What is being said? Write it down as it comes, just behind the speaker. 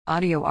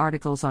Audio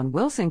articles on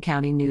Wilson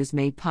County News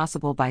made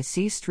possible by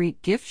C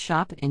Street Gift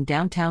Shop in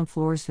downtown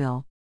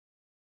Floresville.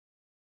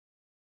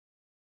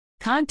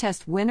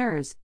 Contest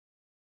winners.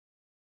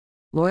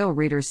 Loyal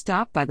readers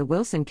stop by the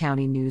Wilson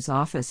County News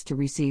office to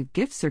receive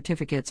gift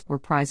certificates or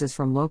prizes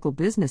from local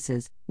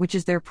businesses, which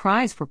is their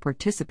prize for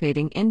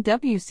participating in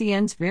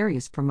WCN's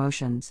various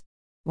promotions.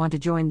 Want to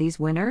join these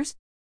winners?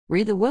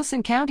 Read the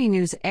Wilson County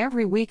News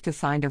every week to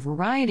find a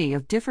variety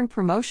of different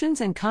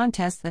promotions and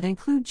contests that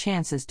include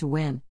chances to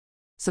win.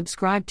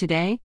 Subscribe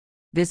today.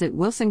 Visit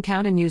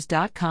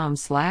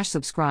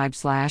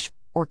wilsoncountynews.com/subscribe/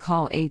 or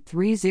call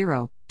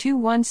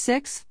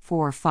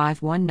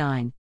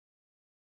 830-216-4519.